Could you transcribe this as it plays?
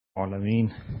العالمين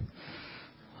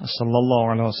صلى الله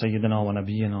على سيدنا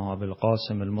ونبينا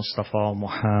بالقاسم المصطفى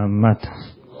محمد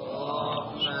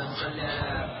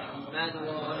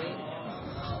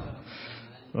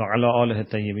وعلى آله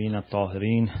الطيبين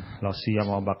الطاهرين لا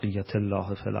سيما بقية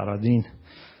الله في الأرضين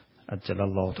أجل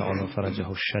الله تعالى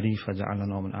فرجه الشريف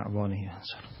وجعلنا من أعوانه.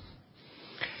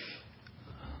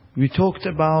 We talked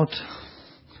about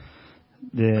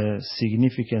the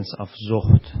significance of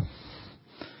zuhd,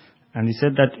 and he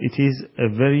said that it is a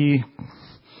very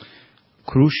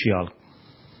crucial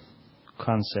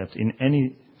concept in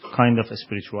any kind of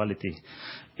spirituality.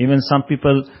 Even some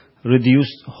people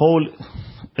reduce whole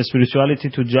spirituality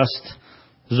to just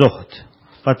zuhd,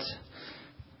 but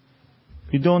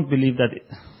we don't believe that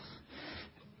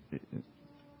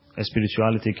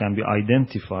spirituality can be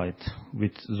identified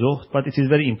with zuhd, but it is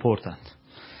very important.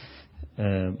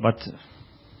 But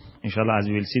inshallah, as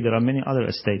we will see, there are many other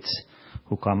states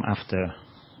who come after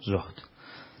zuhd.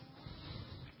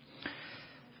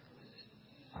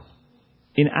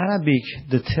 In Arabic,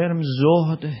 the term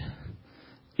zuhd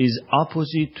is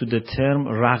opposite to the term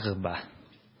raghba.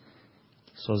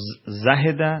 So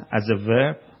zahida as a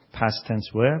verb, past tense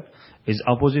verb, is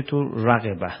opposite to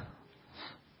raghba.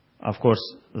 Of course,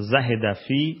 zahida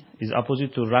fi is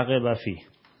opposite to raghba fi.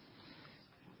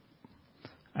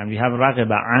 And we have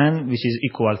raghba an, which is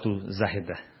equal to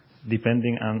zahida,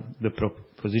 depending on the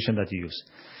position that you use.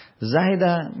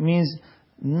 Zahida means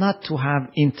not to have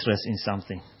interest in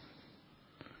something.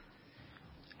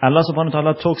 Allah subhanahu wa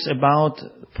ta'ala talks about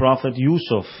Prophet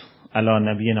Yusuf ala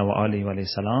nabiyina wa alihi wa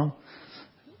salam,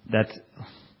 that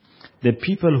the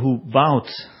people who bought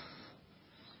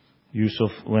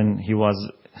Yusuf when he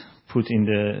was put in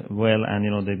the well,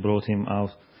 and they brought him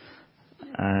out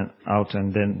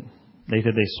and then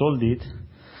later they sold it.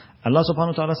 Allah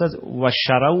subhanahu wa ta'ala says,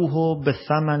 وَشَرَوْهُ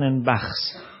بِثَمَنٍ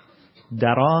بَخْسٍ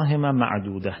دَرَاهِمَ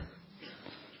مَعْدُودَةٍ.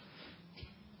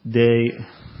 They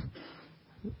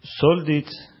sold it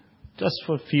just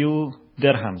for few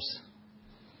dirhams.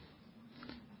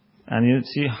 And you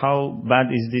see how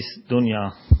bad is this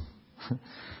dunya,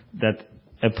 that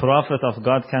a prophet of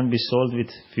God can be sold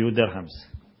with few dirhams.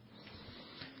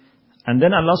 And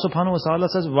then Allah subhanahu wa ta'ala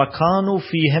says, وَكَانُوا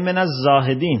فِيهِ مِنَ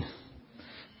الزَّاهِدِينَ.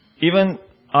 Even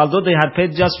although they had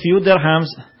paid just few dirhams,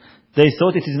 they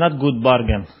thought it is not good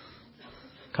bargain.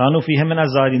 كَانُوا فِيهِ مِنَ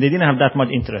الزَّاهِدِينَ. They didn't have that much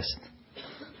interest.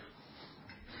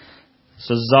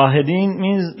 So zahidin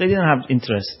means they didn't have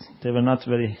interest. They were not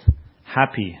very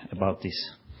happy about this.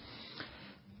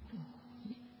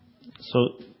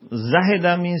 So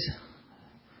zahida means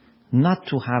not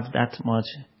to have that much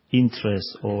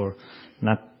interest or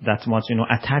not that much,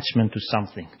 attachment to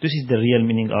something. This is the real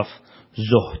meaning of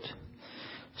zuhd.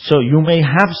 So you may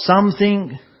have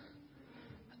something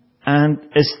and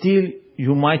still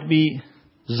you might be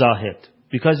zahid,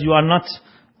 because you are not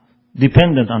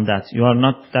dependent on that. You are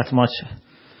not that much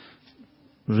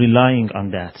relying on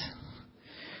that.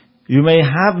 You may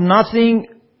have nothing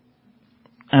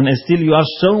and still you are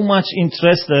so much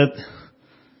interested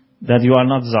that you are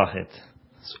not zahid.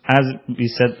 As we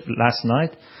said last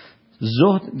night,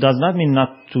 zuhd does not mean not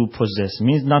to possess, it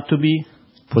means not to be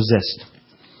possessed.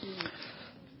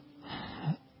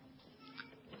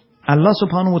 Allah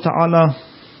subhanahu wa ta'ala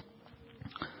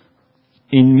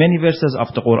in many verses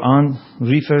of the Quran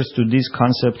refers to this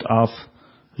concept of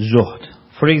zuhd.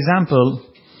 For example,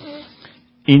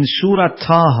 in Surah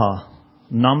Taha,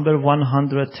 number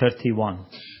 131,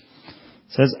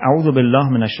 says, أعوذ بالله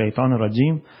من الشيطان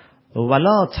الرجيم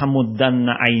ولا تمدن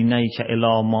عينيك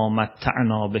إلى ما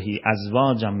متعنا به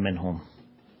أزواجا منهم.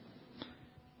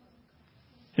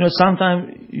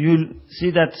 Sometimes you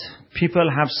see that people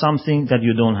have something that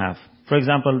you don't have. For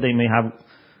example, they may have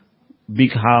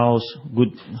big house,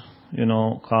 good,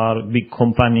 car, big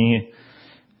company,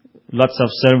 lots of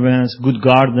servants, good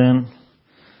garden.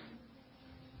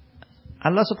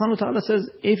 Allah subhanahu wa ta'ala says,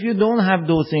 if you don't have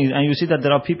those things and you see that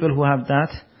there are people who have that,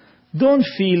 don't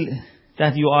feel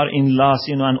that you are in loss,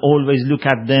 and always look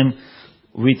at them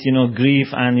with, grief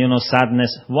and,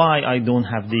 sadness. Why I don't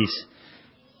have this?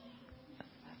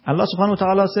 Allah subhanahu wa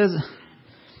ta'ala says,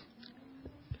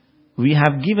 we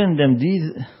have given them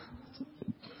these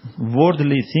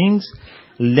worldly things,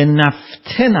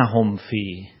 لَنَفْتِنَهُمْ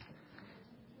فِي.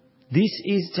 This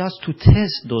is just to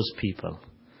test those people.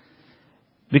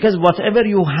 Because whatever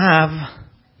you have,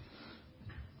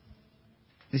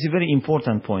 this is a very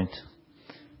important point.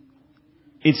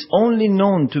 It's only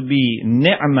known to be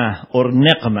ni'mah or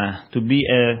niqmah, to be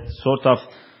a sort of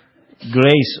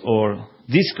grace or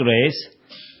disgrace,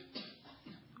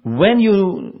 when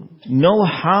you know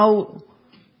how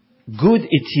good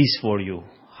it is for you,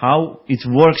 how it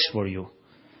works for you.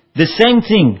 The same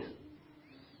thing.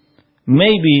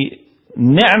 Maybe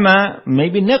ni'mah,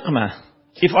 maybe niqmah.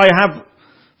 If I have,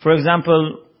 for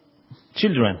example,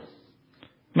 children,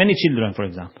 many children, for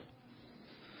example.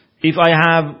 If I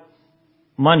have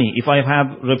money, if I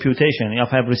have reputation, if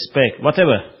I have respect,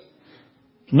 whatever.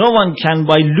 No one can,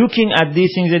 by looking at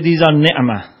these things, that these are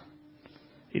ni'mah.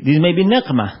 These may be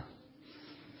niqmah.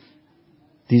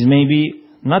 These may be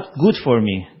not good for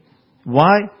me.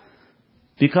 Why?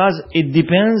 Because it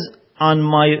depends on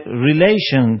my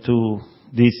relation to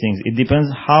these things. It depends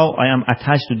how I am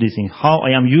attached to these things, how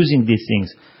I am using these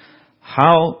things,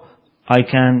 how I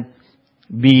can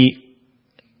be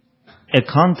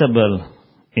accountable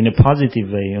in a positive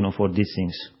way, for these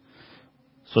things.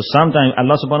 So sometimes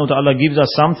Allah subhanahu wa ta'ala gives us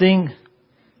something,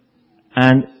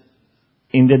 and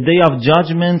in the day of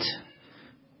judgment,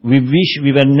 we wish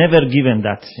we were never given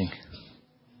that thing.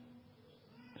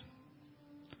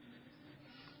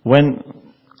 When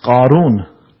Qarun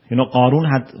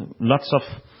had lots of,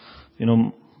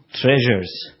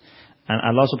 treasures. And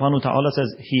Allah subhanahu wa ta'ala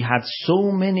says he had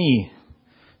so many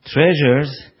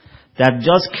treasures that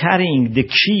just carrying the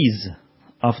keys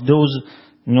of those,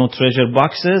 treasure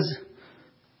boxes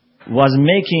was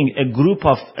making a group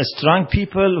of strong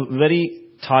people very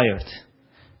tired.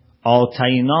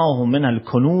 آتَيْنَاهُ مِنَ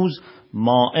الْكُنُوزِ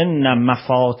مَا إِنَّ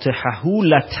مَفَاتِحَهُ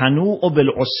لَتَنُوءُ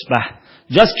بِالْعُصْبَةِ.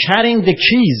 Just carrying the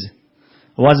keys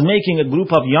was making a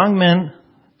group of young men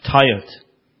tired.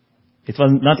 It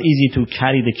was not easy to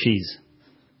carry the keys.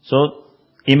 So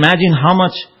imagine how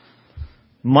much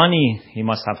money he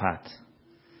must have had.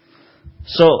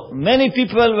 So many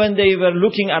people, when they were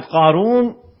looking at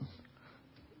Qarun,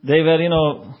 they were,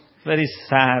 very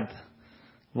sad.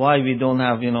 Why we don't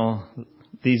have,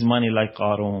 these money like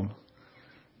Qarun.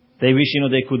 They wish,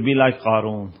 they could be like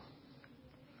Qarun.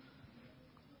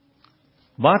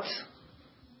 But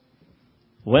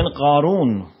when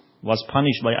Qarun was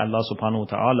punished by Allah subhanahu wa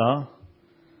ta'ala,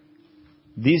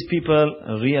 these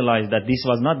people realized that this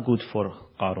was not good for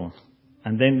Qarun.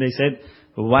 And then they said,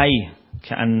 why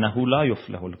كَأَنَّهُ لَا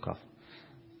يُفْلَهُ الْكَافِرُ.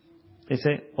 They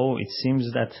say, it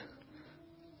seems that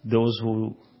those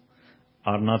who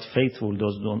are not faithful,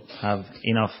 those who don't have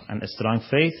enough and a strong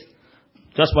faith,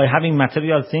 just by having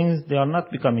material things, they are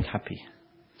not becoming happy.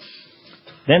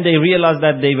 Then they realized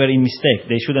that they were in mistake.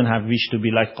 They shouldn't have wished to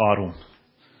be like Qarun.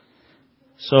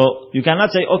 So you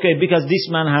cannot say, because this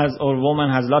man has or woman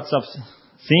has lots of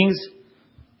things,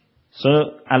 so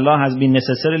Allah has been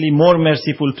necessarily more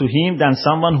merciful to him than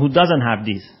someone who doesn't have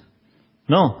these.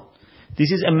 No.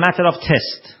 This is a matter of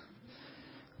test.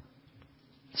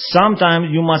 Sometimes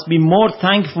you must be more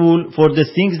thankful for the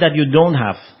things that you don't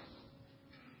have.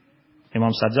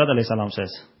 Imam Sajjad alayhi salam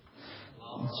says.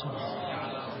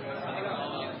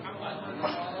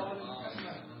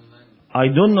 I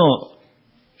don't know,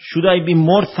 should I be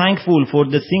more thankful for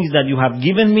the things that you have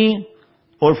given me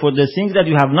or for the things that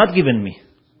you have not given me?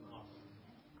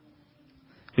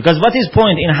 Because what is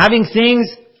point in having things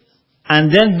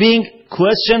and then being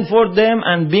questioned for them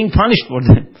and being punished for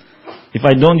them if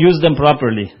I don't use them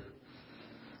properly?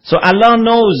 So Allah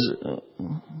knows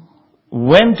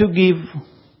when to give,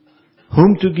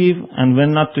 whom to give, and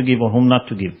when not to give or whom not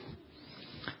to give.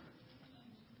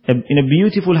 In a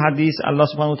beautiful hadith, Allah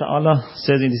subhanahu wa ta'ala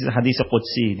says in this hadith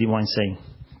Qudsi, divine saying,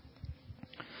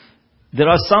 there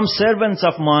are some servants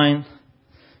of mine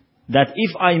that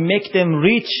if I make them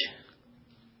rich,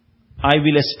 I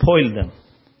will spoil them.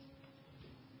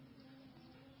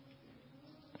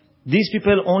 These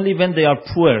people, only when they are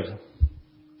poor,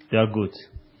 they are good.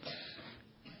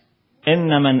 إِنَّ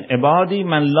مَنْ عِبَادِي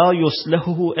مَنْ لَا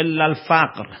يُصْلِحُهُ إِلَّا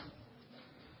الْفَقْرِ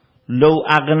لَوْ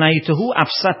أَغْنَيْتُهُ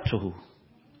أَفْسَدْتُهُ.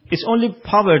 It's only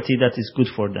poverty that is good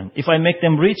for them. If I make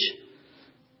them rich,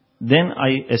 then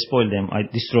I spoil them,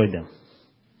 I destroy them.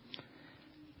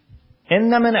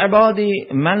 إِنَّ مَنْ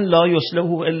عِبَادِي مَنْ لَا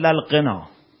يُصْلِحُهُ إِلَّا الْغِنَى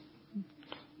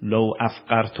لَوْ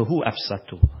أَفْقَرْتُهُ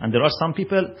أَفْسَدْتُهُ. And there are some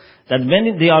people that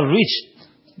when they are rich,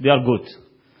 they are good.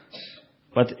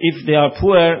 But if they are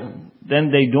poor,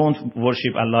 then they don't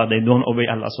worship Allah, they don't obey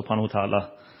Allah subhanahu wa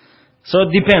ta'ala. So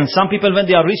it depends. Some people when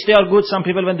they are rich, they are good. Some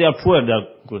people when they are poor, they are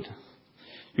good.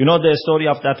 You know the story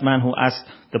of that man who asked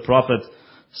the Prophet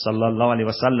sallallahu alaihi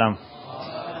wasallam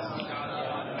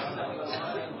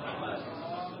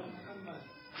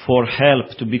for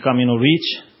help to become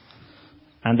rich,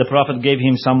 and the Prophet gave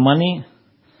him some money,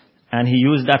 and he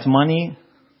used that money,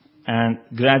 and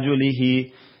gradually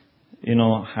he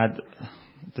had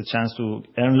the chance to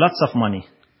earn lots of money.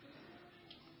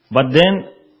 But then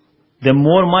the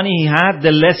more money he had,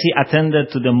 the less he attended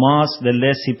to the mosque, the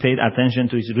less he paid attention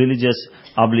to his religious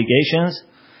obligations.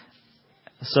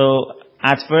 So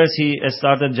At first he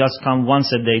started just come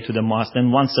once a day to the mosque,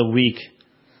 then once a week,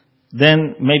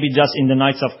 then maybe just in the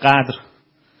nights of Qadr.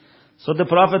 So the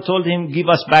Prophet told him, give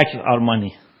us back our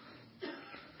money.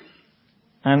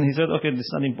 And he said, okay, this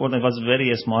is not important. It was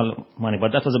very small money,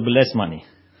 but that was a blessed money.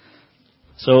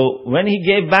 So when he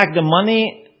gave back the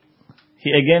money,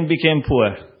 he again became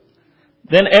poor.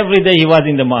 Then every day he was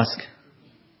in the mosque,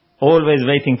 always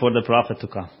waiting for the Prophet to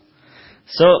come.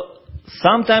 So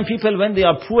sometimes people, when they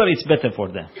are poor, it's better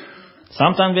for them.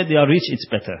 Sometimes when they are rich, it's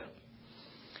better.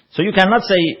 So you cannot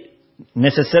say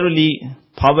necessarily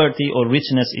poverty or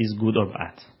richness is good or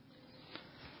bad.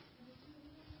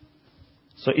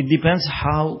 So it depends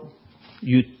how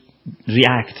you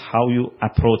react, how you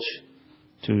approach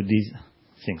to these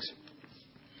things.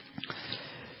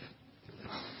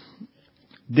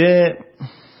 The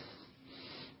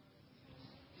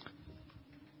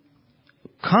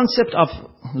concept of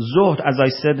zuhd, as I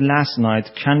said last night,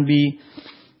 can be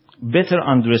better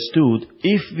understood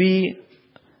if we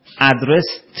address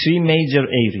three major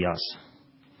areas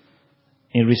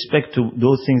in respect to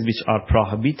those things which are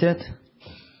prohibited,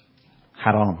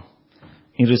 haram.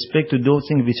 In respect to those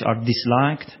things which are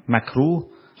disliked, makruh,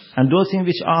 and those things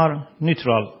which are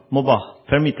neutral, mubah,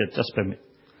 permitted, just permitted.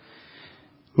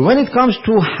 When it comes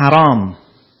to haram,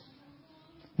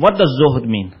 what does zuhd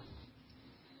mean?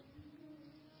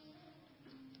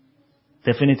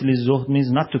 Definitely zuhd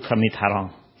means not to commit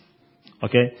haram.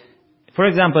 Okay? For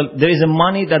example, there is a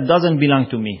money that doesn't belong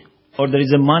to me. Or there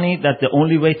is a money that the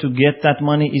only way to get that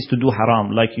money is to do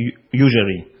haram, like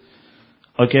usury.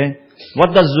 Okay?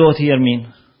 What does zuhd here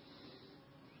mean?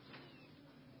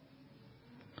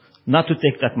 Not to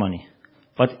take that money.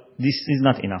 But this is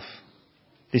not enough.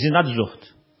 This is not zuhd.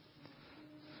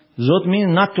 Zuhd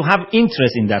means not to have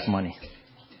interest in that money.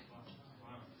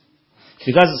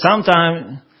 Because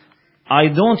sometimes I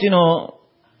don't,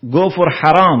 go for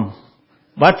haram.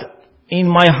 But in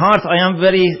my heart I am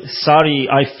very sorry.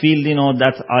 I feel,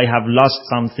 that I have lost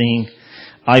something.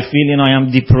 I feel, I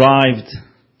am deprived.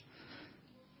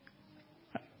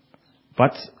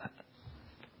 But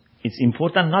it's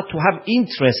important not to have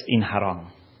interest in haram.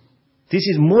 This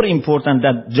is more important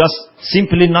than just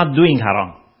simply not doing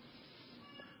haram.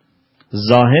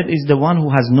 Zahid is the one who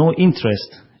has no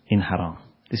interest in haram.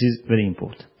 This is very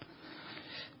important.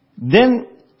 Then,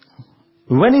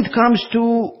 when it comes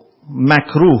to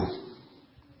makruh,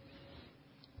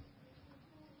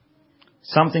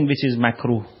 something which is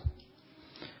makruh,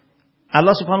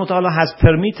 Allah subhanahu wa ta'ala has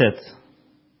permitted,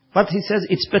 but He says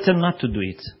it's better not to do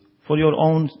it. For your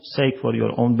own sake, for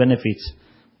your own benefits,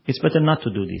 it's better not to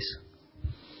do this.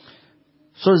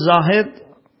 So Zahid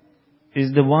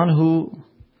is the one who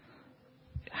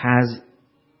has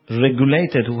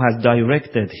regulated, who has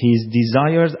directed his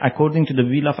desires according to the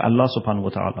will of Allah subhanahu wa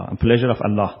ta'ala and pleasure of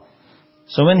Allah.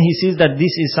 So when he sees that this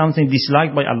is something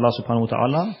disliked by Allah subhanahu wa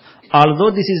ta'ala,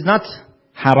 although this is not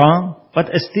haram, but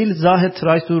still Zahid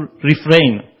tries to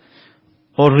refrain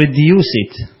or reduce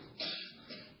it.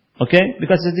 Okay?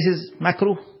 Because this is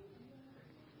makruh.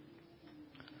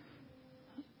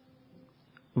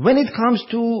 When it comes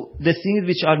to the things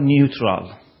which are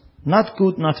neutral, not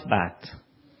good, not bad.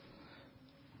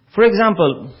 For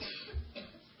example,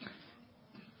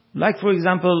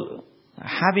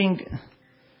 having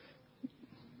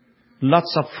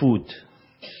lots of food,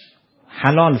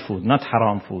 halal food, not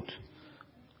haram food,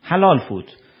 halal food,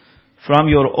 from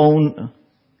your own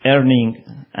earning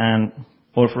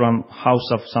or from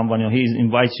house of someone, he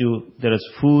invites you, there is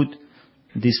food,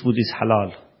 this food is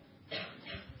halal.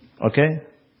 Okay?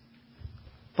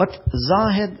 But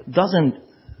Zahid doesn't,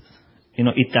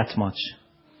 eat that much.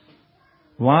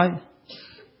 Why?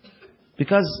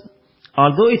 Because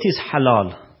although it is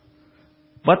halal,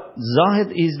 but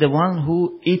Zahid is the one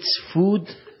who eats food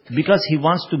because he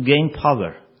wants to gain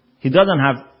power. He doesn't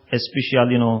have a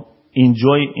special,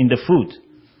 enjoy in the food.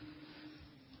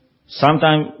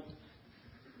 Sometimes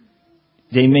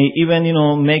they may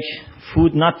even, make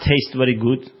food not taste very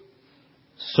good,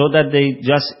 so that they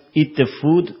just eat the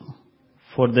food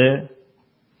for the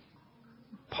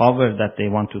power that they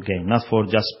want to gain, not for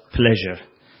just pleasure.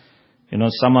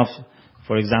 Some of,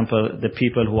 for example, the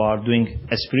people who are doing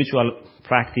a spiritual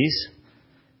practice,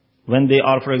 when they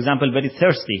are, for example, very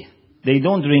thirsty, they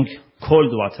don't drink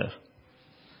cold water.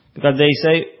 Because they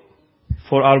say,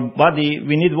 for our body,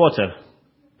 we need water.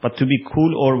 But to be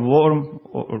cool or warm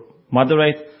or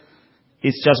moderate,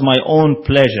 it's just my own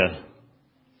pleasure.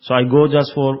 So I go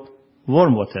just for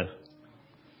warm water.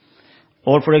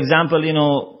 Or, for example,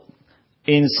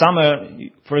 in summer,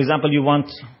 for example, you want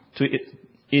to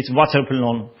eat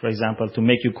watermelon, for example, to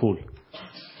make you cool.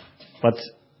 But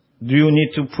Do you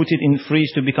need to put it in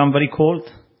freeze to become very cold?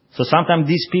 So sometimes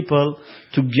these people,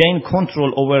 to gain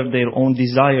control over their own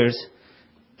desires,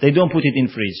 they don't put it in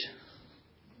fridge.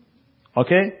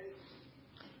 Okay?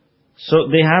 So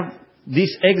they have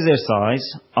this exercise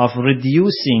of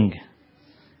reducing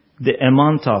the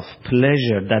amount of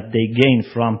pleasure that they gain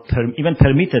from even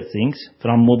permitted things,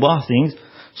 from mubah things,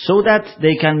 so that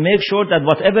they can make sure that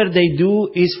whatever they do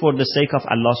is for the sake of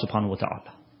Allah subhanahu wa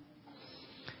ta'ala.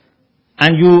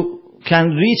 And you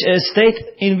can reach a state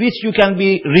in which you can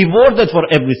be rewarded for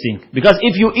everything. Because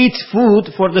if you eat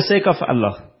food for the sake of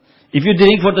Allah, if you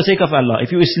drink for the sake of Allah,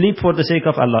 if you sleep for the sake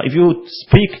of Allah, if you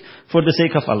speak for the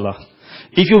sake of Allah,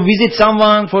 if you visit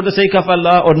someone for the sake of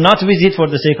Allah or not visit for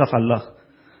the sake of Allah,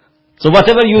 so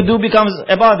whatever you do becomes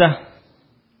ibadah.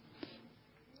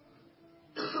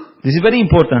 This is very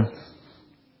important.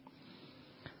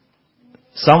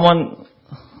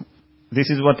 This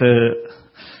is what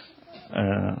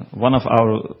one of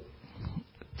our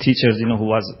teachers,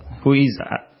 who is,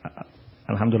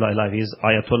 alhamdulillah, he is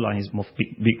Ayatollah, he's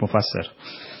big mufassir.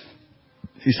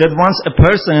 He said once a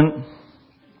person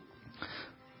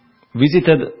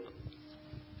visited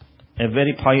a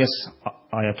very pious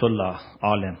Ayatollah,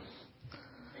 alim.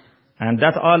 And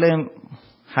that alim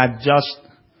had just,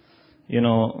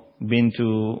 been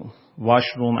to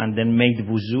washroom and then made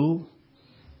wuzu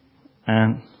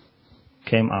and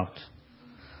came out.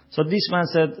 So this man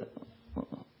said,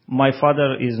 my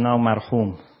father is now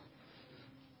marhum.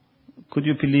 Could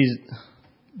you please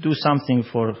do something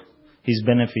for his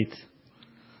benefit?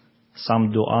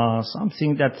 Some dua,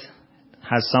 something that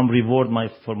has some reward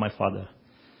for my father.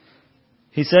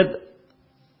 He said,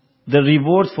 the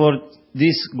reward for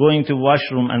this going to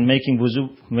washroom and making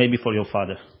wuzu may be for your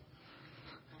father.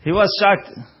 He was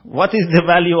shocked. What is the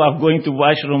value of going to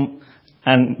washroom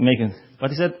and making?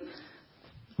 But he said,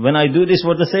 when I do this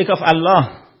for the sake of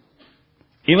Allah,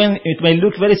 even it may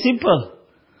look very simple,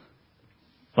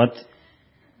 but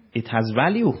it has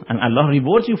value and Allah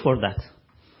rewards you for that.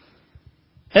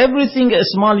 Everything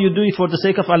small you do it for the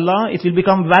sake of Allah, it will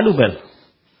become valuable.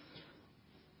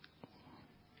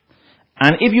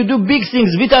 And if you do big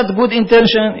things without good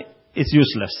intention, it's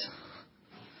useless.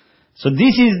 So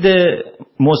this is the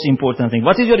most important thing.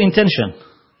 What is your intention?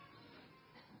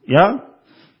 Yeah?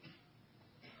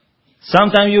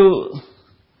 Sometimes you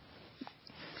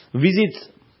visit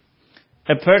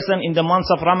a person in the months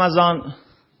of Ramadan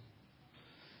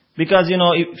because,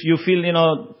 if you feel,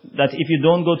 that if you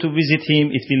don't go to visit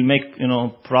him, it will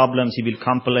make, problems, he will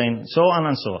complain, so on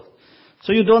and so on.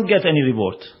 So you don't get any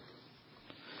reward.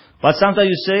 But sometimes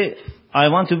you say, I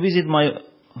want to visit my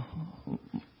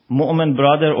mu'min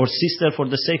brother or sister for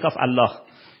the sake of Allah.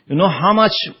 You know how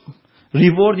much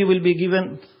reward you will be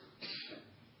given?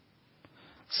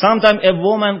 Sometimes a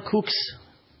woman cooks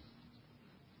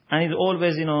and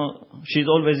she's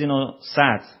always,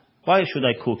 sad. Why should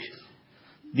I cook?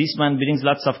 This man brings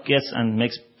lots of guests and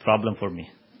makes problem for me.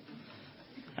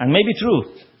 And maybe true.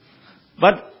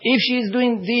 But if she is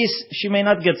doing this, she may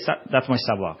not get that much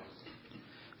sawab.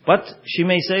 But she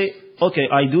may say, okay,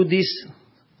 I do this,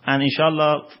 and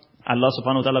inshallah, Allah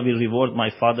subhanahu wa ta'ala will reward my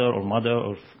father or mother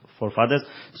or forefathers.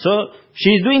 So, she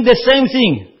is doing the same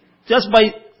thing. Just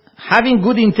by having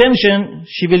good intention,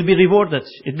 she will be rewarded.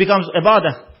 It becomes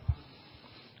ibadah.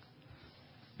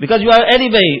 Because you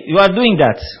are doing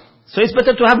that. So it's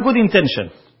better to have good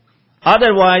intention.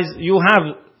 Otherwise, you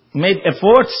have made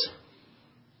efforts,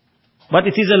 but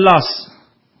it is a loss.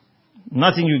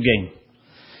 Nothing you gain.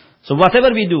 So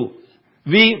whatever we do,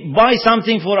 we buy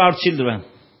something for our children.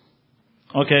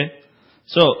 Okay?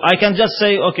 So I can just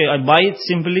say, okay, I buy it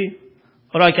simply,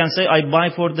 or I can say I buy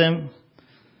for them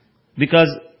because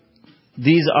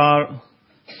these are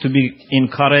to be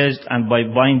encouraged, and by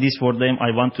buying this for them,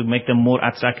 I want to make them more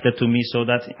attracted to me so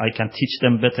that I can teach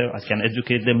them better, I can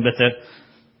educate them better.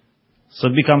 So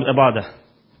it becomes ibadah.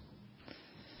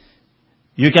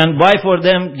 You can buy for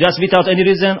them just without any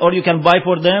reason, or you can buy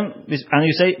for them and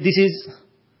you say, this is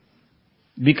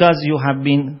because you have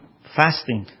been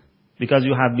fasting, because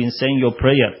you have been saying your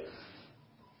prayer.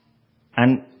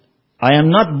 And I am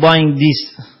not buying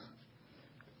this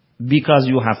because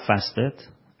you have fasted.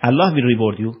 Allah will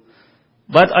reward you.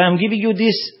 But I am giving you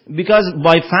this because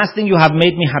by fasting you have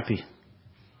made me happy.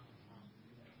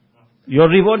 Your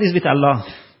reward is with Allah.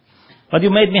 But you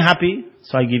made me happy,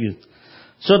 so I give you.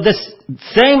 So this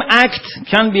same act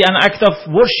can be an act of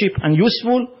worship and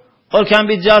useful, or can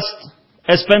be just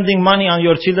spending money on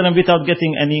your children without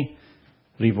getting any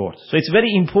reward. So it's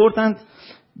very important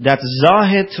that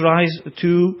Zahid tries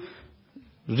to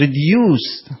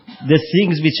reduce the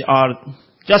things which are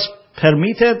just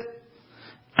permitted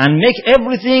and make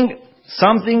everything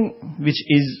something which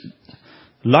is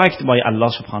liked by Allah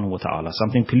subhanahu wa ta'ala,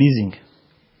 something pleasing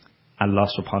Allah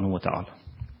subhanahu wa ta'ala.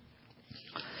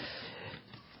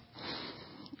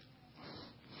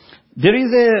 There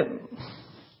is a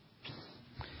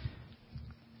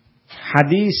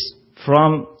hadith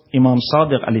from Imam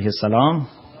Sadiq alayhi salam,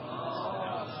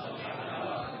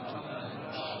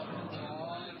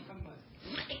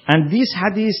 and this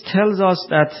hadith tells us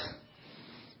that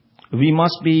we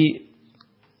must be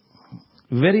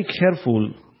very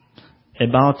careful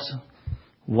about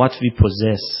what we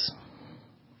possess.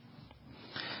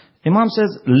 Imam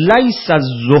says, لَيْسَ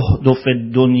الزُّهْدُ فِي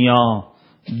الدُّنْيَا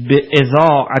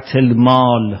بِإِضَاعَةِ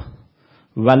الْمَالِ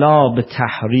وَلَا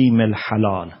بِتَحْرِيمِ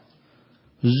الْحَلَالِ.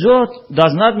 Zuhd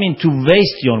does not mean to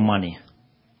waste your money.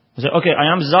 You say, okay,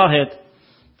 I am Zahid,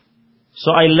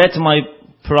 so I let my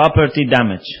property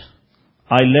damage.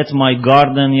 I let my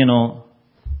garden,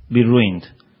 be ruined.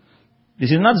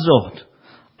 This is not Zuhd.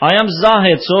 I am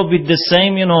Zahid, so with the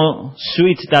same,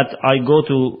 suite that I go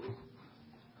to,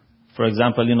 for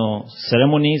example,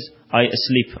 ceremonies, I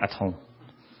sleep at home.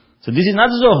 So this is not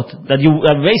Zuhd, that you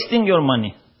are wasting your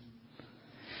money.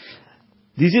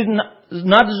 This is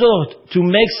not Zuhd, to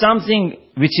make something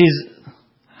which is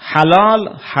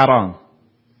halal, haram.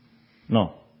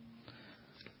 No.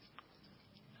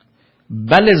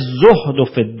 بَلِ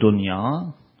الزُّهْدُ فِي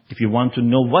الدُّنْيَا. If you want to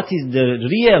know what is the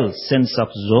real sense of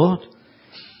Zuhd,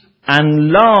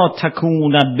 أَنْ لَا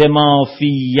تَكُونَ بِمَا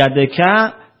فِي يَدِكَ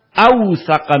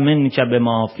أَوْثَقَ مِنْكَ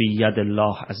بِمَا فِي يَدِ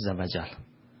اللَّهِ عَزَّ وَجَلَ.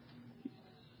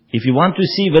 If you want to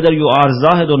see whether you are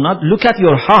Zahid or not, look at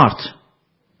your heart.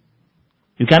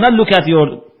 You cannot look at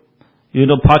your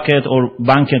pocket or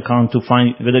bank account to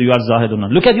find whether you are Zahid or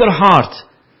not. Look at your heart.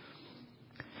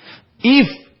 If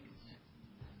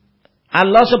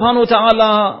Allah subhanahu wa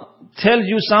ta'ala tells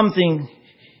you something,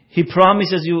 He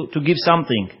promises you to give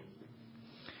something,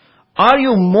 are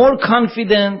you more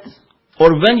confident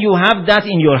or when you have that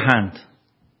in your hand?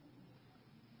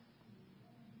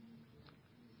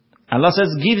 Allah says,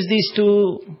 gives this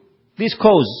to this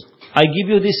cause. I give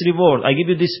you this reward. I give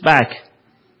you this back.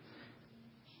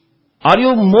 Are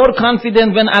you more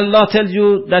confident when Allah tells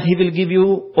you that He will give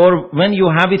you, or when you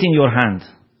have it in your hand?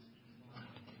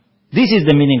 This is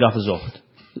the meaning of Zuhd.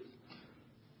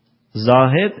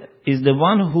 Zahid is the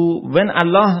one who, when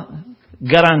Allah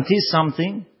guarantees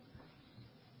something,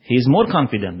 he is more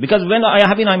confident. Because when I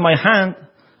have it in my hand,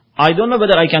 I don't know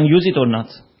whether I can use it or not.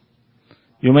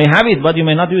 You may have it, but you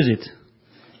may not use it.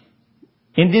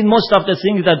 Indeed, most of the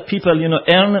things that people,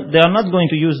 earn, they are not going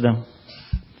to use them.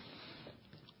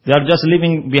 They are just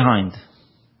leaving behind.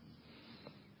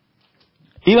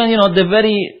 Even, the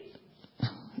very,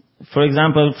 for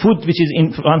example, food which is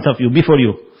in front of you, before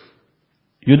you.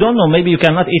 You don't know, maybe you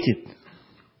cannot eat it.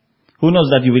 Who knows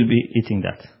that you will be eating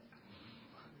that?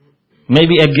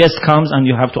 Maybe a guest comes and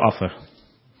you have to offer.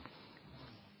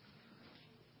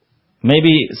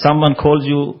 Maybe someone calls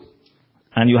you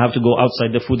and you have to go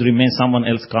outside, the food remains, someone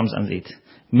else comes and eat.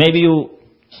 Maybe you,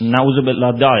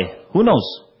 na'uzubillah, die. Who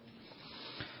knows?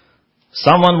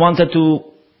 Someone wanted to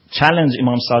challenge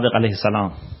Imam Sadiq alayhi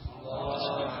salam.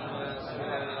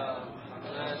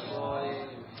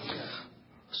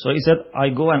 So he said, I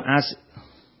go and ask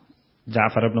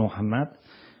Ja'far ibn Muhammad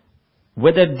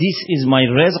whether this is my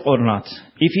rizq or not.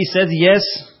 If he says yes,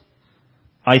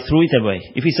 I threw it away.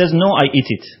 If he says no, I eat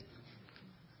it.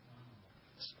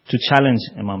 To challenge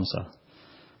Imam Sadiq.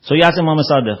 So he asked Imam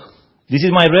Sadiq, this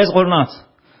is my rizq or not?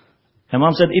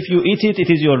 Imam said, if you eat it,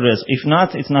 it is your rizq. If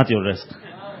not, it's not your rizq.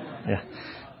 Yeah.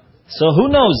 So who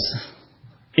knows?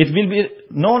 It will be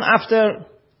known after,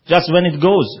 just when it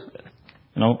goes.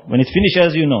 When it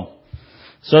finishes,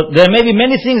 So there may be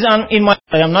many things in my,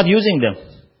 I am not using them.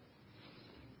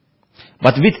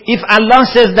 But if Allah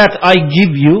says that I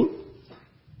give you,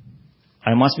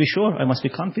 I must be sure, I must be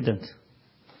confident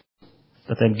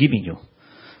that I am giving you.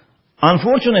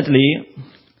 Unfortunately,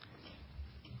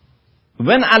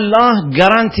 when Allah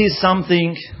guarantees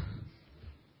something,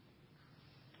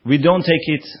 we don't take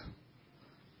it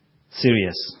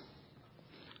serious.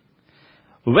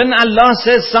 When Allah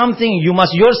says something, you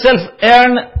must yourself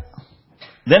earn,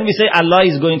 then we say, Allah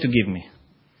is going to give me.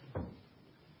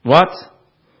 What?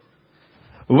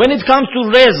 When it comes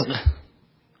to rizq,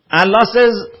 Allah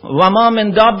says, وَمَا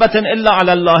مِن دَابَّةٍ إِلَّا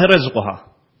عَلَى اللَّهِ رِزْقُهَا.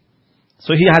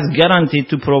 So He has guaranteed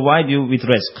to provide you with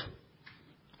rizq.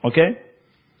 Okay?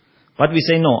 But we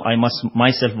say, no, I must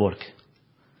myself work.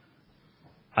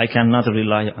 I cannot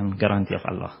rely on guarantee of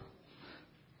Allah.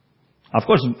 Of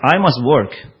course, I must work,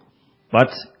 but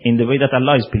in the way that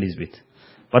Allah is pleased with.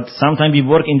 But sometimes we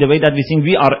work in the way that we think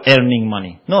we are earning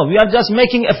money. No, we are just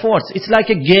making efforts. It's like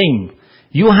a game.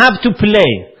 You have to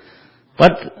play.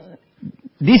 But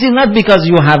this is not because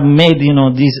you have made,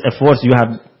 these efforts, you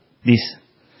have this.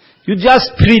 You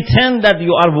just pretend that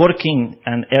you are working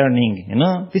and earning,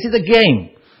 This is a game.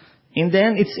 In the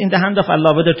end, it's in the hand of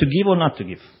Allah whether to give or not to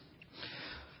give.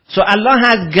 So Allah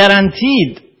has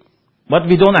guaranteed what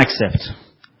we don't accept.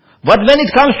 But when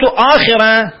it comes to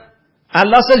akhirah,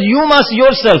 Allah says you must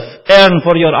yourself earn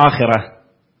for your akhirah.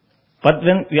 But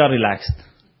when we are relaxed,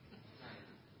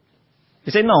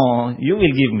 we say, no, you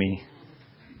will give me.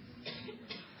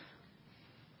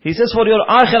 He says for your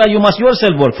akhirah you must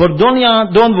yourself work. For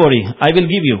dunya, don't worry, I will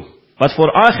give you. But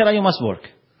for akhirah you must work.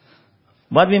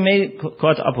 But we may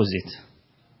quite opposite.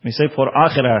 We say for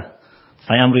akhirah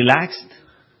I am relaxed.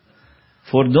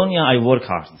 For dunya I work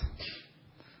hard.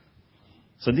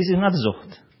 So this is not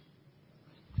zuhd.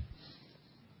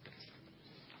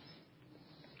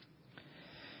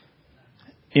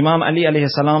 Imam Ali alayhi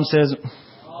salam says,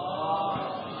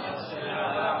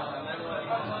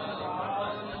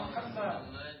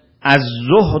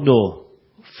 الزهد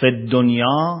في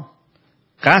الدنيا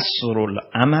قصر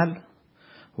العمل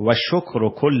وشكر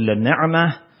كل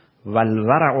نعمة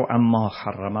والورع عما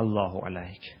حرم الله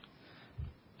عليك.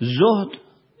 Zuhd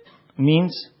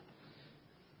means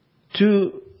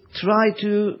to try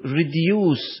to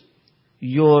reduce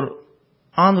your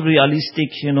unrealistic,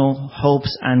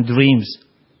 hopes and dreams.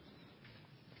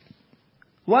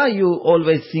 Why you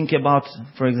always think about,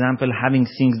 for example, having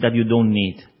things that you don't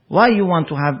need? Why you want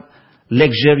to have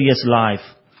luxurious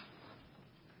life?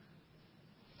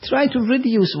 Try to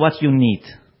reduce what you need.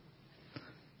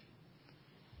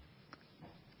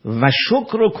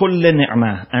 وَشُكْرُ كُلِّ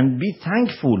نِعْمَةٍ, and be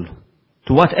thankful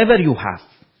to whatever you have.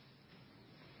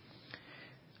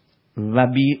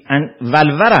 And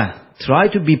وَالْوَرَى, try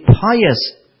to be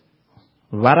pious.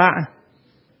 Wara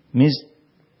means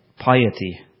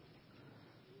piety.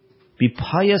 Be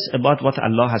pious about what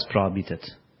Allah has prohibited.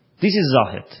 This is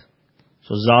Zahid.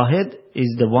 So Zahid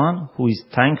is the one who is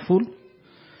thankful,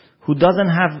 who doesn't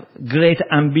have great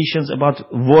ambitions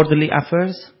about worldly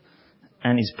affairs,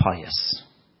 and is pious.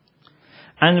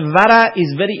 And Wara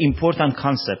is very important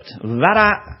concept.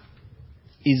 Wara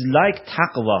is like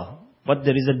taqwa, but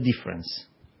there is a difference.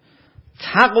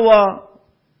 Taqwa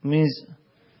means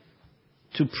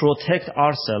to protect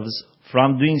ourselves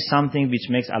from doing something which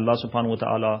makes Allah subhanahu wa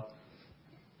ta'ala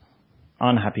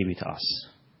unhappy with us.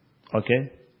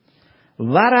 Okay?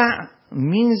 Wara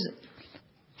means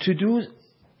to do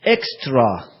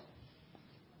extra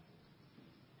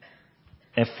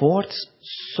efforts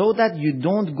so that you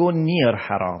don't go near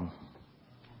haram.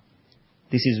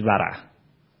 This is wara.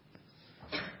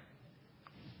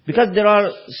 Because there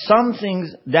are some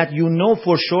things that you know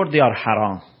for sure they are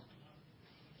haram.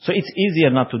 So it's easier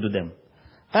not to do them.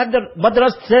 But there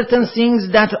are certain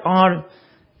things that are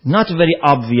not very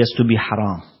obvious to be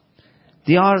haram.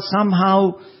 They are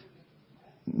somehow,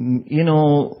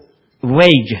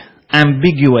 vague,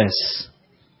 ambiguous.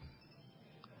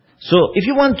 So if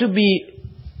you want to be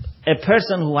a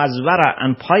person who has wara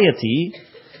and piety,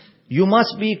 you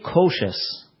must be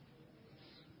cautious.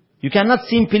 You cannot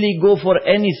simply go for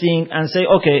anything and say,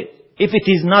 okay, if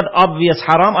it is not obvious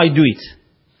haram, I do it.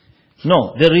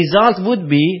 No, the result would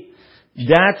be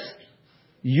that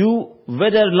you,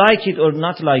 whether like it or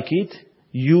not like it,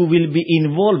 you will be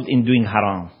involved in doing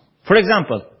haram. For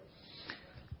example,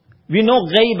 we know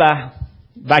ghaibah,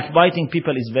 backbiting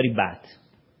people, is very bad.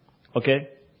 Okay?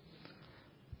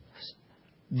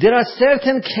 There are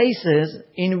certain cases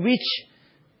in which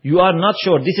you are not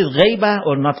sure this is ghaibah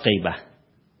or not ghaibah.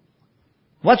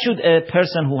 What should a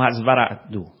person who has wara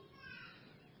do?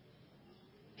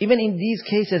 Even in these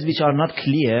cases which are not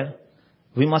clear,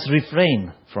 we must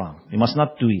refrain from. We must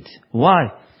not do it.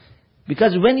 Why?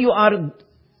 Because when you are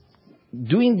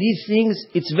doing these things,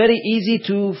 it's very easy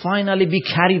to finally be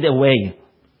carried away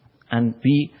and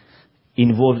be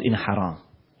involved in haram.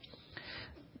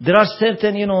 There are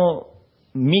certain,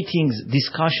 meetings,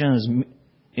 discussions,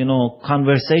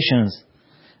 conversations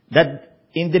that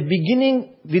in the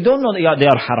beginning we don't know they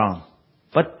are haram.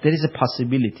 But there is a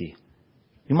possibility.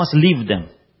 You must leave them.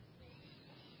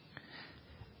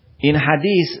 In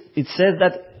hadith, it says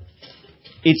that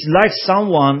it's like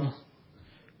someone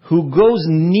who goes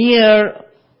near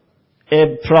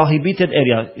a prohibited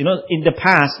area. In the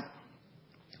past,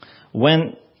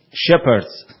 when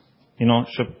shepherds,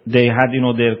 they had,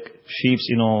 their sheep,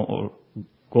 or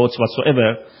goats,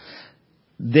 whatsoever,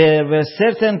 there were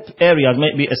certain areas,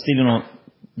 maybe still,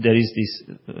 there is this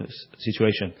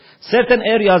situation. Certain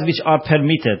areas which are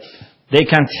permitted, they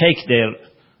can take their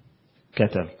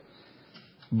cattle.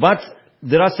 But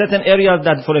there are certain areas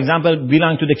that, for example,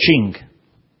 belong to the king.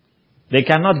 They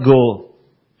cannot go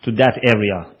to that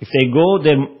area. If they go,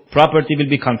 their property will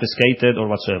be confiscated or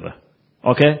whatsoever.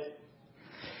 Okay?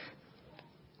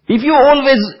 If you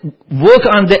always work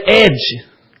on the edge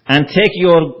and take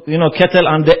your, kettle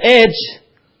on the edge,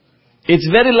 it's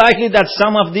very likely that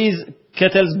some of these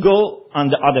kettles go on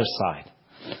the other side.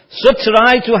 So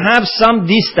try to have some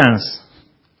distance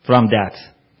from that,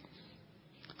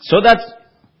 so that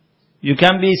you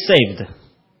can be saved.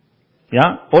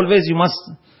 Yeah? Always you must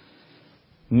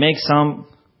make some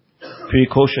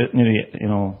precautionary,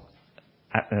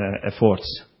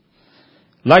 efforts.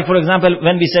 Like, for example,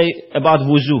 when we say about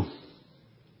wuzu.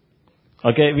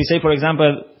 Okay, we say, for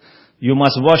example, you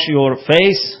must wash your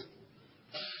face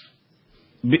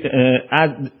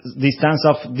at distance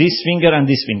of this finger and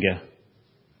this finger.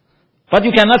 But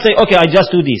you cannot say, okay, I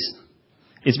just do this.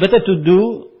 It's better to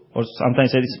do, or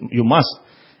sometimes you must,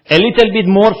 a little bit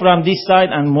more from this side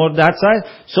and more that side,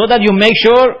 so that you make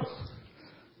sure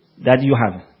that you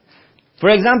have. For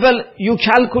example, you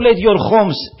calculate your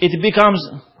khums, it becomes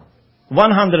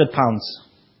 100 pounds.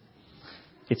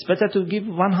 It's better to give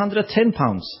 110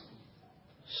 pounds,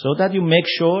 so that you make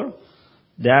sure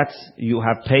that you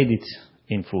have paid it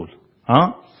in full.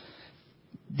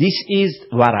 This is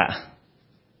wara.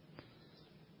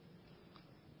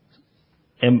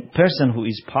 A person who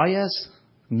is pious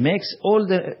makes all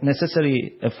the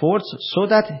necessary efforts so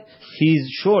that he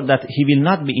is sure that he will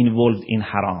not be involved in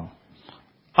haram.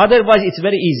 Otherwise, it's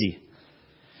very easy.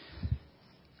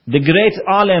 The great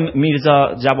alim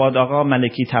Mirza Jawad Agha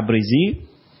Maliki Tabrizi,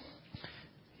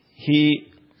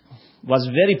 he was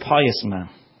very pious man.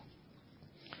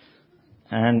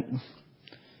 And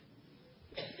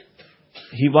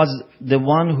he was the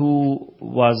one who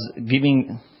was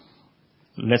giving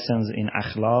lessons in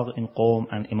akhlaq, in Qom,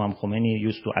 and Imam Khomeini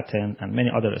used to attend, and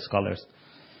many other scholars.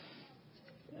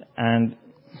 And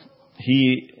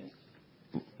he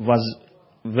was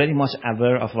very much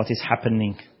aware of what is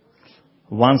happening.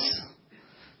 Once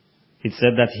it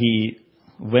said that he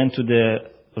went to the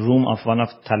room of one of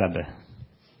Talaba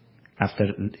after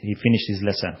he finished his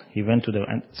lesson. He went to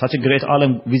and such a great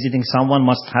alim visiting someone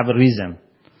must have a reason.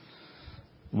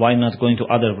 Why not going to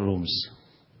other rooms?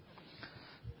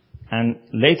 And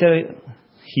later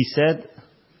he said,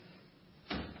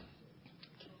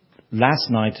 last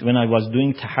night when I was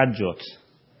doing tahajjud,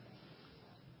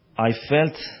 I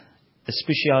felt a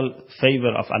special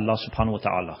favor of Allah subhanahu wa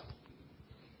ta'ala.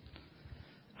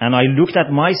 And I looked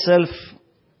at myself,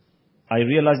 I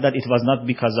realized that it was not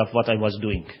because of what I was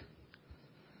doing.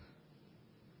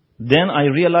 Then I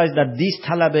realized that this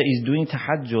talaba is doing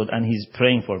tahajjud and he's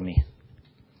praying for me.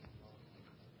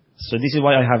 So this is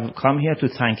why I have come here to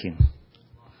thank him.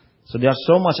 So they are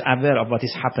so much aware of what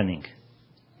is happening.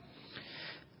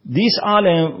 This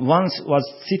alim once was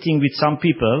sitting with some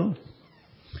people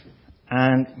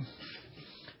and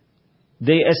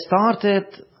they started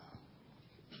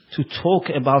to talk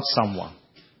about someone.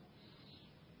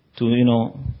 To,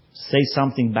 say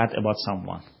something bad about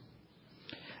someone.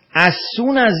 As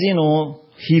soon as,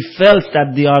 he felt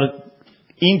that they are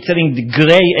entering the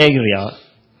gray area,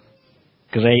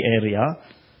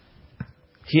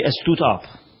 he stood up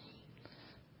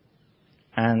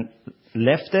and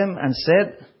left them and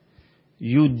said,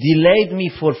 you delayed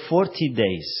me for 40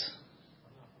 days.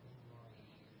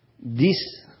 This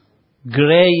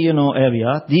gray,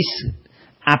 area, this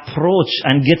approach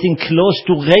and getting close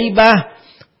to ghaibah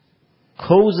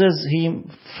causes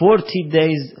him 40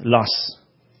 days loss.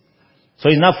 So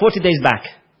he's now 40 days back.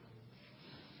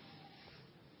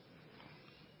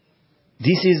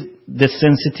 This is the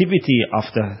sensitivity of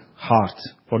the heart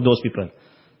for those people.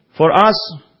 For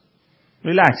us,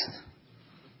 relaxed.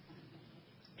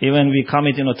 Even we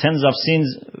commit, tens of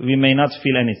sins, we may not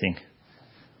feel anything.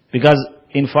 Because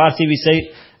in Farsi we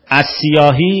say,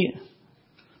 as-siyahi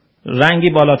rangi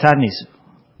balatar nis.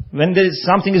 When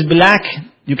something is black,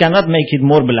 you cannot make it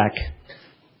more black.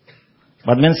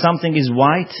 But when something is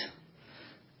white,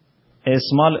 a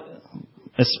small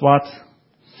spot,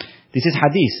 this is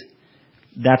hadith,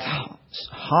 that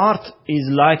heart is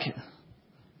like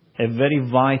a very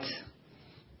white,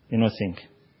 thing.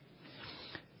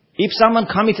 If someone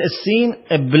commits a sin,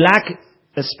 a black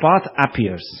spot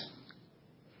appears.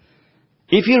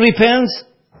 If he repents,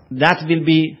 that will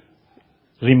be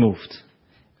removed.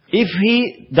 If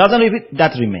he doesn't repent,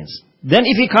 that remains. Then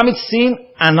if he commits sin,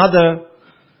 another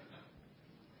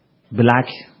black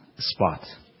spot.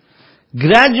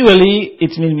 Gradually,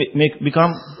 it will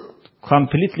become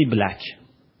completely black.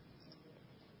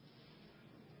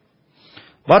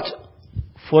 But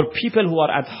for people who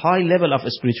are at high level of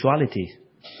spirituality,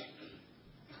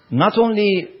 not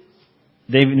only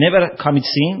they never commit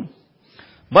sin,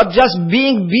 But just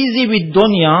being busy with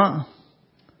dunya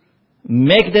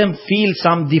make them feel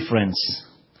some difference.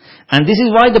 And this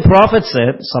is why the Prophet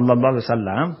said, sallallahu alaihi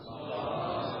wasallam,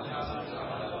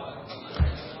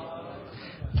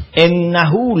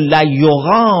 إنه لا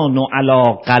يغان على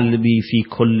قلبي في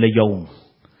كل يوم.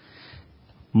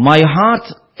 My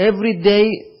heart every day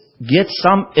gets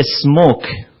some smoke,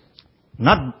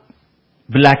 not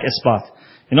black spot.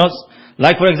 You know,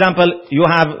 like for example, you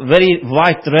have very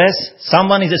white dress,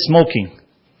 someone is smoking.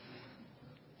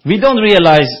 We don't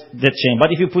realize that change,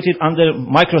 but if you put it under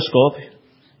microscope,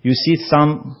 you see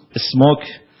some smoke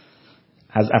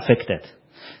has affected.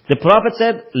 The Prophet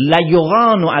said, لا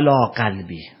يغان على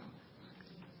قلبي.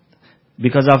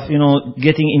 Because of,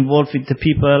 getting involved with the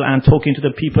people and talking to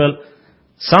the people,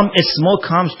 some smoke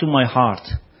comes to my heart.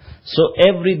 So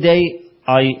every day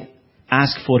I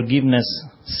ask forgiveness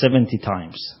 70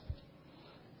 times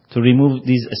to remove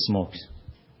these smokes.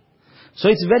 So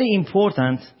it's very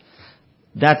important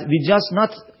that we just not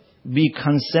be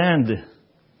concerned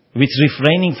with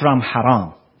refraining from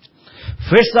haram.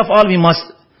 First of all, we must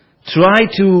try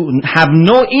to have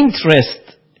no interest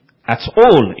at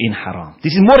all in haram.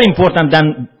 This is more important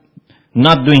than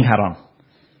not doing haram.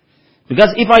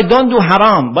 Because if I don't do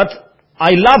haram, but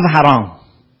I love haram,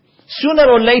 sooner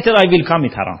or later I will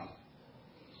commit haram.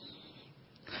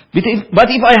 But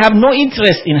if I have no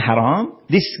interest in haram,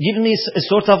 this gives me a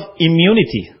sort of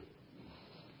immunity,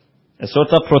 a sort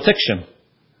of protection.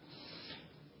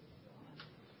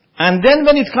 And then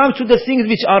when it comes to the things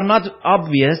which are not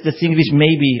obvious, the things which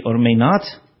may be or may not,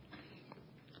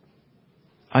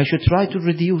 I should try to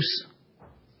reduce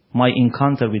my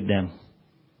encounter with them,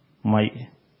 my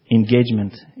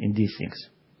engagement in these things.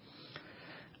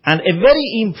 And a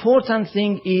very important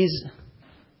thing is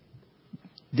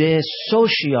the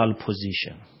social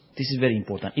position. This is very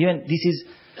important. Even this is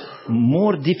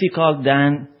more difficult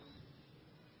than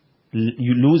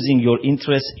you losing your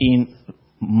interest in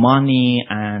money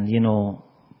and,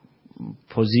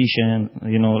 position,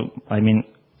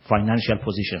 financial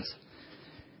positions.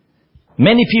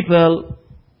 Many people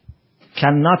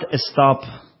cannot stop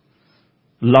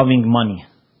loving money.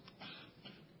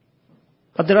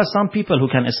 But there are some people who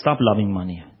can stop loving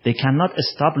money. They cannot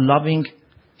stop loving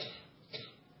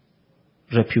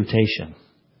reputation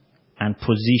and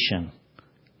position.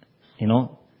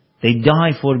 They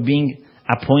die for being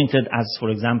appointed as, for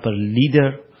example,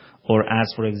 leader or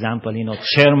as, for example,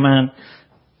 chairman.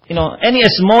 Any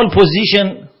small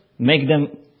position make them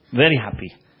very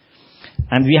happy.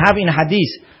 And we have in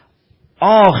hadith,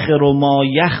 آخر ما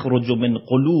يخرج من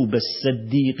قلوب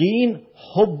الصديقين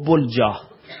حب الجاه.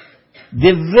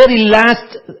 The very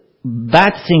last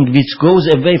bad thing which goes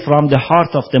away from the heart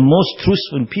of the most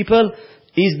truthful people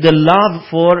is the love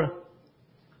for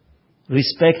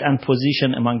respect and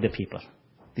position among the people.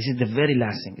 This is the very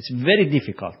last thing. It's very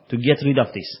difficult to get rid of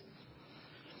this.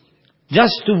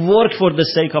 Just to work for the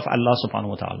sake of Allah subhanahu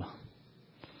wa ta'ala.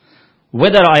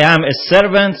 Whether I am a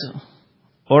servant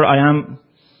or I am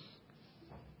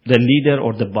the leader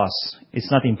or the boss, it's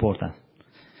not important.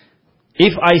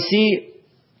 If I see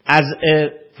as a,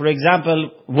 for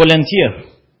example, volunteer,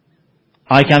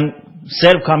 I can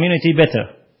serve community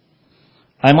better.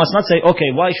 I must not say,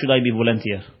 okay, why should I be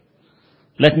volunteer?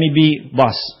 Let me be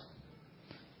boss.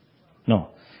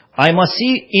 No. I must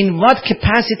see in what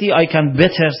capacity I can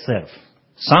better serve.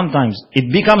 Sometimes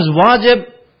it becomes wajib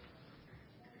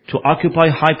to occupy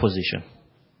high position.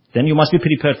 Then you must be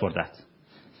prepared for that.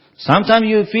 Sometimes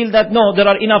you feel that, no, there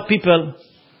are enough people,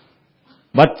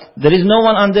 but there is no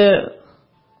one on the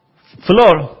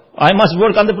floor. I must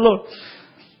work on the floor.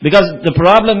 Because the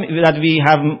problem that we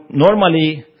have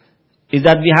normally is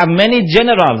that we have many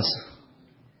generals,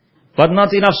 but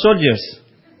not enough soldiers.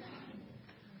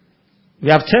 We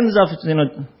have tens of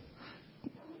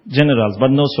generals,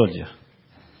 but no soldier.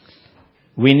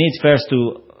 We need first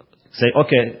to say,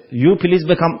 okay, you please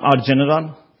become our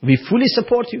general. We fully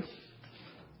support you.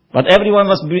 But everyone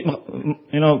wants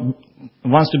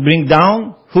to bring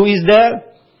down who is there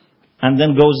and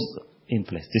then goes in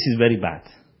place. This is very bad.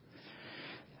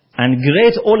 And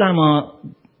great ulama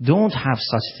don't have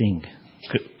such thing.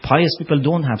 Pious people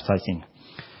don't have such thing.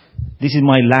 This is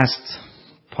my last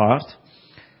part.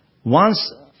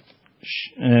 Once,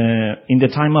 in the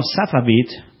time of Safavid,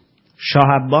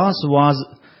 Shah Abbas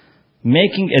was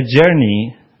making a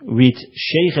journey with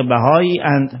Sheikh Bahai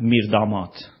and Mir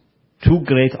Damat, two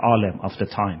great alim of the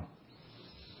time.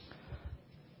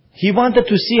 He wanted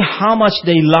to see how much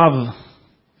they love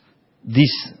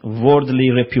this worldly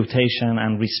reputation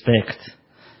and respect.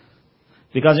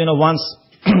 Because, once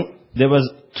there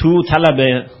was two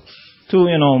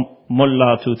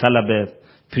mullah, two talabe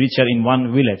preacher in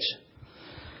one village.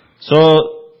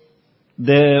 So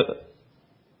the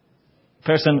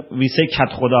person, we say Kat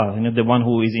Khoda, the one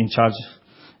who is in charge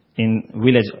in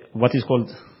village, what is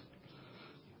called?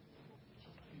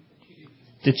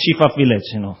 The chief of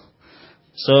village,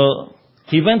 So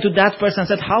he went to that person and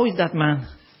said, how is that man?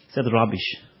 He said,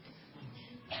 rubbish.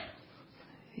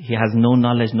 He has no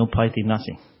knowledge, no piety,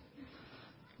 nothing.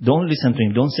 Don't listen to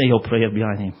him. Don't say your prayer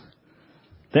behind him.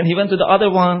 Then he went to the other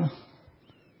one.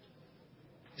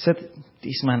 He said,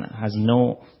 this man has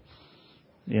no,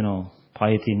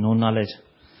 piety, no knowledge.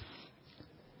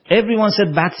 Everyone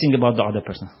said bad thing about the other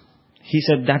person. He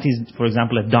said that is, for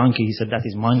example, a donkey. He said that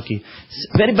is monkey.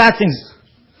 Very bad things.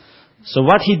 So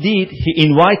what he did, he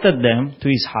invited them to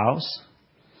his house.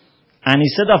 And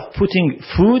instead of putting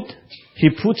food, he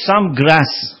put some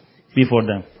grass before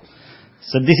them.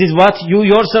 So this is what you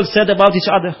yourself said about each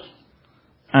other.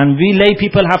 And we lay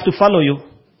people have to follow you.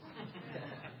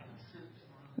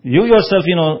 You yourself,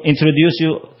 introduce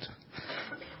you.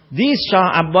 This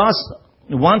Shah Abbas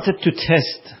wanted to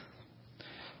test.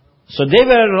 So they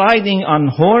were riding on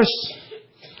horse.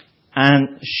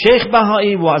 And Sheikh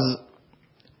Bahai was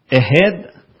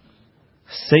ahead.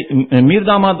 Mir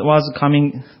Damad was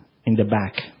coming in the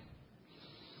back.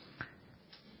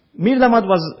 Mir Damad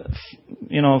was,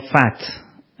 fat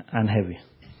and heavy.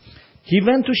 He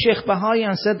went to Sheikh Bahai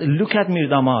and said, look at Mir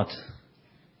Damad.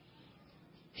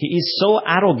 He is so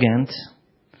arrogant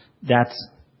that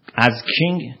as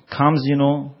king comes,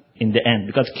 in the end.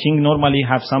 Because king normally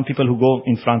have some people who go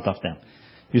in front of them.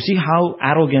 You see how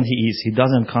arrogant he is. He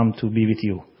doesn't come to be with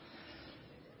you.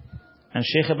 And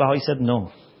Sheikh Bahai said,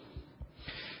 no.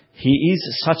 He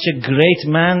is such a great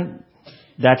man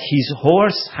that his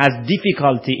horse has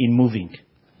difficulty in moving.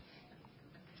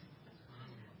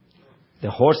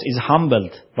 The horse is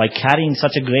humbled by carrying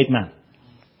such a great man.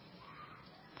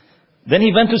 Then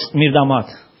he went to Mir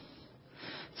Damad.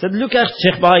 Said, look at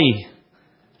Sheikh Bahai.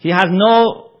 He has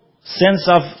no sense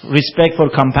of respect for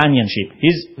companionship.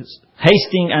 He's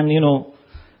hasting and,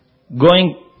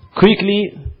 going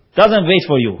quickly, doesn't wait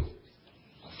for you.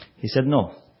 He said,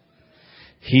 no.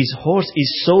 His horse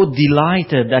is so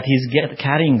delighted that he's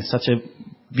carrying such a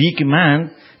big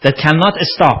man that cannot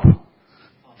stop.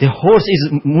 The horse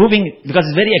is moving because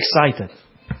it's very excited.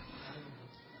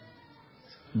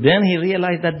 Then he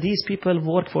realized that these people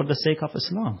work for the sake of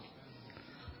Islam.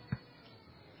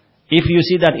 If you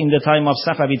see that in the time of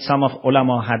Safavid, some of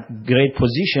ulama had great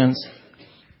positions,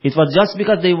 it was just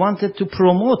because they wanted to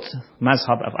promote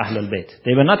mazhab of Ahlul Bayt.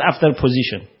 They were not after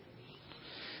position.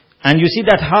 And you see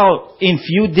that how in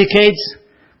few decades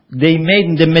they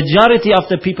made the majority of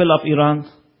the people of Iran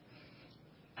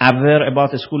aware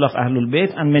about the school of Ahlul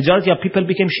Bayt, and majority of people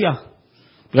became Shia.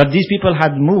 Because these people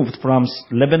had moved from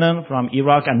Lebanon, from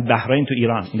Iraq and Bahrain to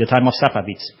Iran in the time of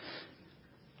Safavids.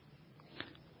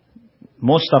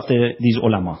 Most of these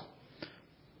ulama.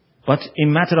 But in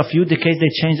a matter of few decades they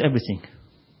changed everything.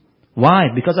 Why?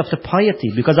 Because of the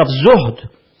piety, because of zuhd.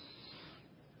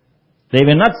 They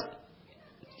were not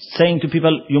saying to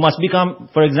people, you must become,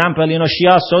 for example,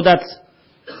 Shia so that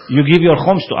you give your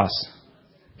khums to us.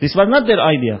 This was not their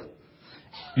idea.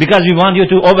 Because we want you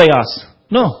to obey us.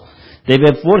 No. They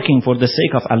were working for the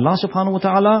sake of Allah subhanahu wa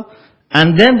ta'ala,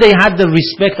 and then they had the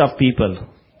respect of people.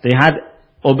 They had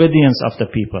obedience of the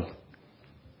people.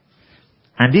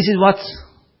 And this is what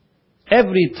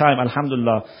every time,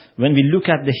 alhamdulillah, when we look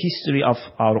at the history of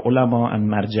our ulama and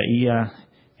marja'iyah,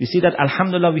 you see that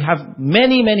alhamdulillah we have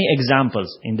many, many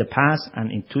examples in the past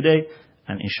and in today,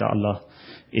 and inshallah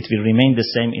it will remain the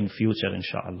same in future,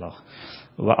 inshallah.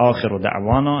 Wa akhiru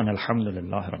da'wana and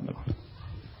alhamdulillah rabbil alamin.